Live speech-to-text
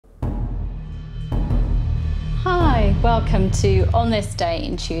Welcome to On This Day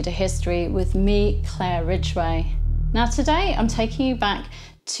in Tudor History with me, Claire Ridgway. Now today I'm taking you back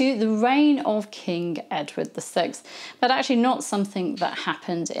to the reign of King Edward VI, but actually not something that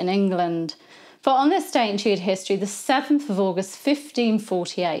happened in England. For on this day in Tudor history, the 7th of August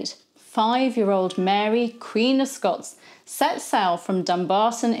 1548, 5-year-old Mary, Queen of Scots, set sail from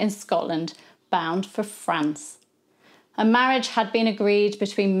Dumbarton in Scotland, bound for France. A marriage had been agreed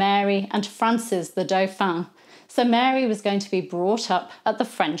between Mary and Francis the Dauphin, so Mary was going to be brought up at the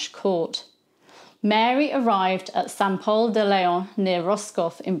French court. Mary arrived at Saint Paul de Leon near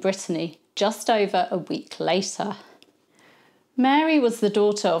Roscoff in Brittany just over a week later. Mary was the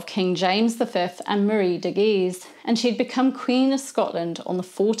daughter of King James V and Marie de Guise, and she'd become Queen of Scotland on the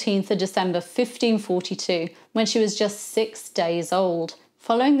 14th of December 1542 when she was just 6 days old,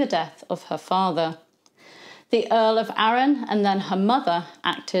 following the death of her father. The Earl of Arran and then her mother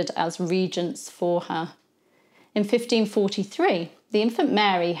acted as regents for her. In 1543, the infant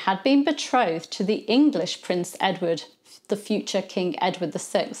Mary had been betrothed to the English Prince Edward, the future King Edward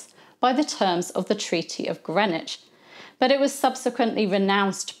VI, by the terms of the Treaty of Greenwich, but it was subsequently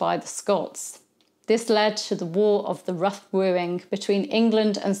renounced by the Scots. This led to the War of the Rough Wooing between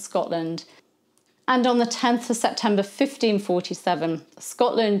England and Scotland, and on the 10th of September 1547,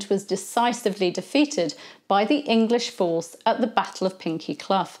 Scotland was decisively defeated by the English force at the Battle of Pinkie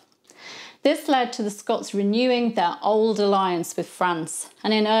Clough. This led to the Scots renewing their old alliance with France,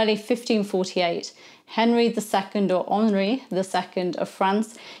 and in early 1548, Henry II or Henri II of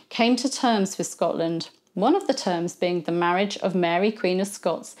France came to terms with Scotland, one of the terms being the marriage of Mary, Queen of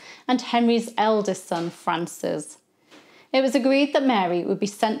Scots, and Henry's eldest son, Francis. It was agreed that Mary would be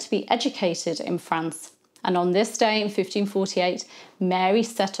sent to be educated in France, and on this day in 1548, Mary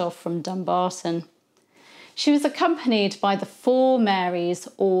set off from Dumbarton. She was accompanied by the 4 Marys,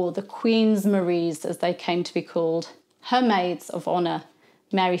 or the Queen's Maries as they came to be called, her maids of honour,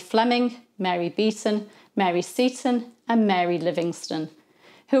 Mary Fleming, Mary Beaton, Mary Seton and Mary Livingston,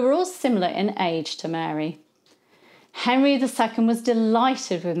 who were all similar in age to Mary. Henry II was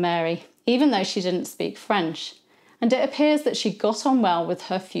delighted with Mary, even though she didn't speak French, and it appears that she got on well with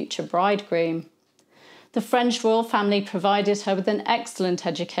her future bridegroom. The French royal family provided her with an excellent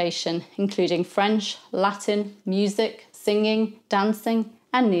education, including French, Latin, music, singing, dancing,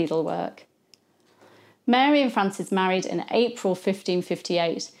 and needlework. Mary and Francis married in April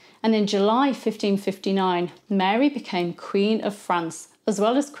 1558, and in July 1559, Mary became Queen of France as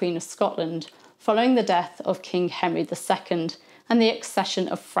well as Queen of Scotland, following the death of King Henry II and the accession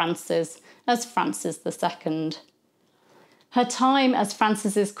of Francis as Francis II. Her time as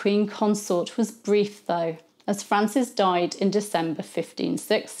Francis's Queen Consort was brief though, as Francis died in December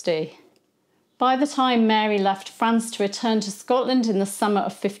 1560. By the time Mary left France to return to Scotland in the summer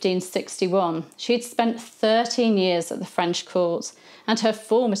of 1561, she had spent 13 years at the French court, and her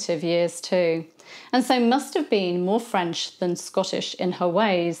formative years too, and so must have been more French than Scottish in her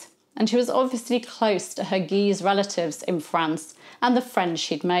ways, and she was obviously close to her Guise relatives in France and the friends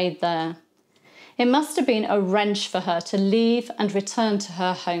she'd made there. It must have been a wrench for her to leave and return to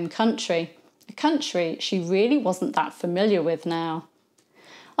her home country, a country she really wasn't that familiar with now.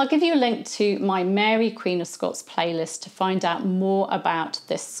 I'll give you a link to my Mary Queen of Scots playlist to find out more about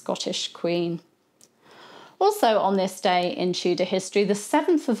this Scottish queen. Also on this day in Tudor history, the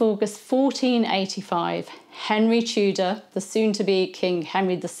 7th of August 1485, Henry Tudor, the soon-to-be King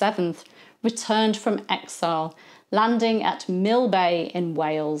Henry VII, returned from exile, landing at Mill Bay in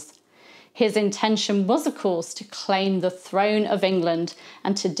Wales. His intention was, of course, to claim the throne of England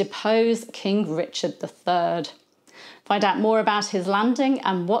and to depose King Richard III. Find out more about his landing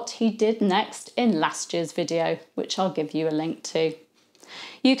and what he did next in last year's video, which I'll give you a link to.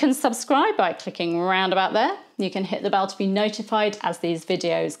 You can subscribe by clicking round about there. You can hit the bell to be notified as these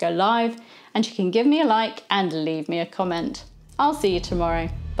videos go live, and you can give me a like and leave me a comment. I'll see you tomorrow.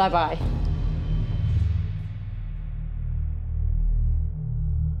 Bye bye.